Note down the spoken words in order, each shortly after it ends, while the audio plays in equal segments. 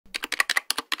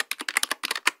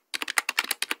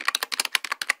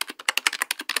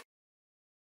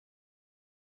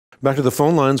Back to the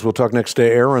phone lines. We'll talk next to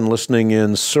Aaron, listening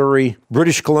in Surrey,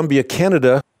 British Columbia,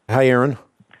 Canada. Hi, Aaron.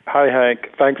 Hi, Hank.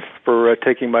 Thanks for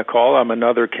taking my call. I'm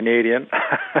another Canadian.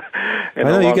 I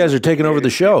know you guys are taking over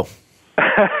the show.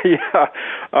 Yeah.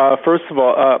 First of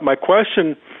all, my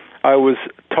question, I was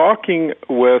talking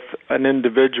with an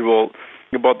individual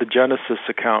about the Genesis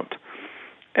account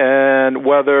and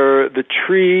whether the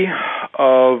tree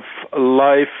of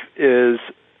life is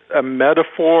a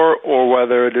metaphor or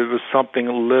whether it was something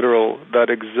literal that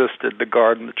existed, the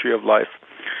garden, the tree of life.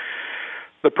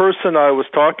 The person I was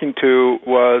talking to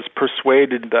was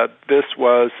persuaded that this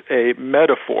was a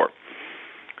metaphor.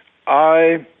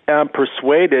 I am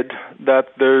persuaded that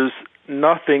there's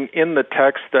nothing in the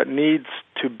text that needs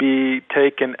to be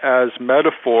taken as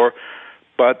metaphor,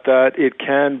 but that it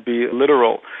can be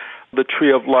literal. The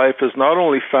tree of life is not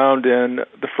only found in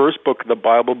the first book of the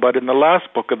Bible, but in the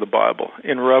last book of the Bible,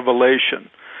 in Revelation.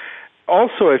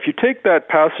 Also, if you take that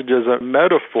passage as a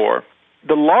metaphor,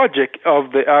 the logic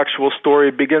of the actual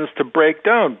story begins to break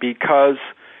down, because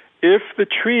if the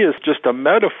tree is just a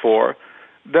metaphor,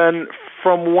 then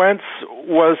from whence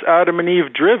was Adam and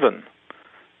Eve driven?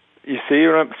 You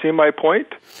see my point?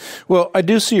 Well, I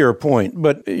do see your point,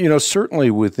 but, certainly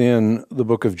within the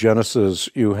book of Genesis,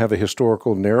 you have a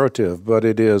historical narrative, but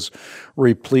it is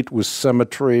replete with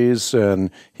symmetries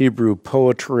and Hebrew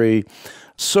poetry.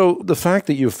 So the fact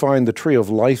that you find the tree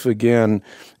of life again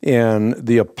in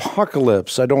the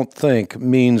apocalypse, I don't think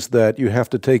means that you have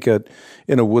to take it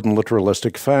in a wooden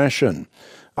literalistic fashion.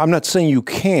 I'm not saying you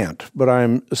can't, but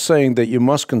I'm saying that you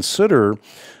must consider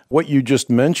what you just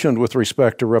mentioned with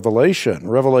respect to Revelation.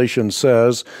 Revelation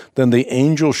says, "Then the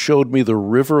angel showed me the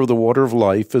river of the water of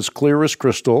life, as clear as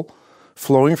crystal,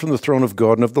 flowing from the throne of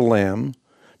God and of the Lamb,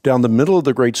 down the middle of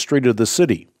the great street of the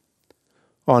city.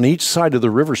 On each side of the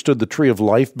river stood the tree of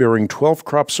life, bearing 12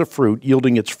 crops of fruit,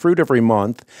 yielding its fruit every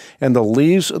month, and the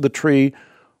leaves of the tree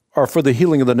are for the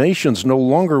healing of the nations. No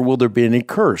longer will there be any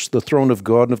curse. The throne of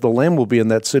God and of the Lamb will be in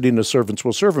that city, and the servants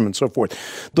will serve him," and so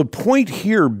forth. The point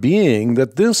here being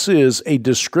that this is a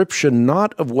description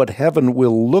not of what heaven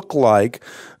will look like,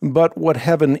 but what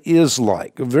heaven is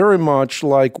like. Very much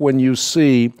like when you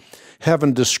see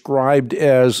heaven described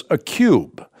as a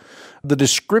cube. The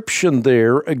description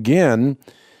there, again,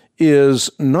 is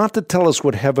not to tell us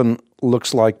what heaven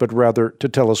looks like, but rather to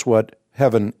tell us what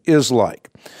heaven is like.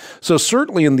 So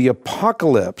certainly in the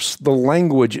apocalypse, the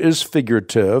language is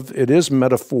figurative, it is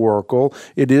metaphorical,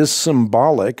 it is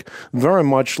symbolic, very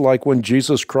much like when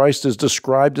Jesus Christ is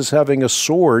described as having a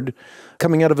sword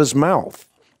coming out of his mouth,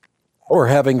 or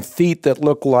having feet that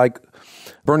look like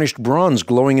burnished bronze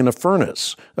glowing in a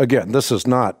furnace. Again, this is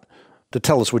not to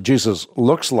tell us what Jesus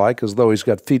looks like, as though he's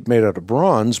got feet made out of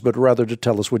bronze, but rather to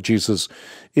tell us what Jesus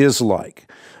is like.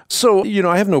 So,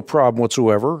 I have no problem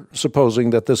whatsoever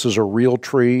supposing that this is a real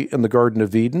tree in the Garden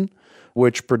of Eden,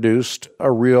 which produced a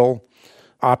real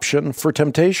option for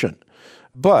temptation.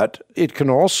 But it can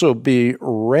also be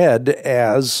read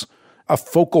as a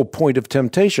focal point of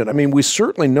temptation. I mean, we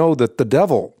certainly know that the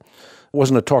devil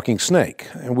wasn't a talking snake,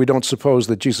 and we don't suppose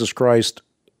that Jesus Christ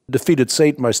defeated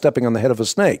Satan by stepping on the head of a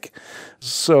snake.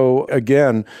 So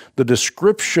again, the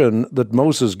description that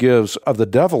Moses gives of the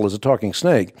devil as a talking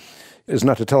snake is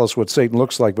not to tell us what Satan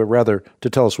looks like, but rather to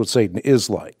tell us what Satan is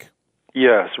like.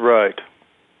 Yes, right.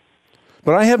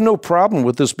 But I have no problem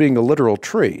with this being a literal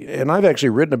tree, and I've actually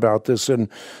written about this in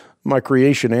my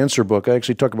Creation Answer book. I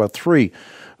actually talk about 3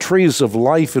 trees of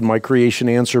life in my Creation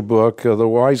Answer book. The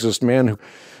wisest man who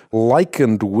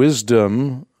likened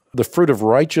wisdom, the fruit of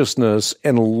righteousness,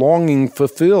 and longing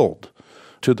fulfilled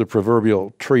to the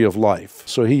proverbial tree of life.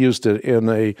 So he used it in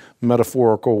a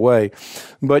metaphorical way.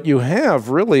 But you have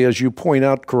really, as you point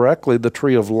out correctly, the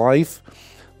tree of life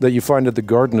that you find at the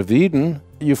Garden of Eden.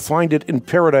 You find it in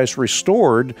Paradise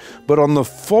Restored, but on the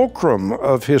fulcrum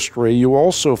of history, you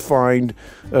also find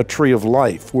a tree of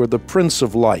life, where the Prince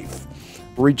of Life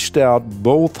reached out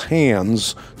both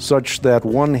hands such that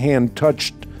one hand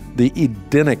touched the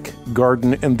Edenic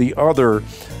garden and the other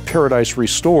Paradise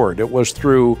Restored. It was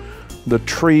through the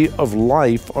tree of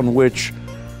life on which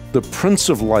the Prince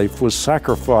of Life was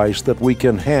sacrificed that we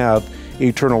can have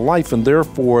eternal life, and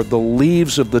therefore the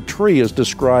leaves of the tree, as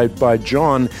described by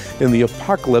John in the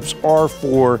Apocalypse, are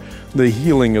for the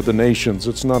healing of the nations.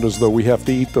 It's not as though we have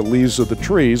to eat the leaves of the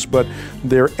trees, but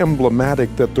they're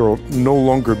emblematic that there will no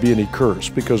longer be any curse,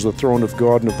 because the throne of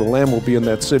God and of the Lamb will be in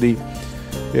that city,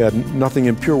 and nothing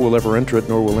impure will ever enter it,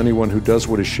 nor will anyone who does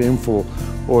what is shameful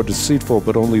or deceitful,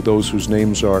 but only those whose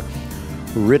names are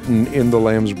written in the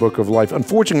Lamb's Book of Life.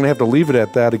 Unfortunately, I have to leave it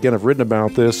at that. Again, I've written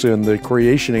about this in the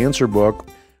Creation Answer book.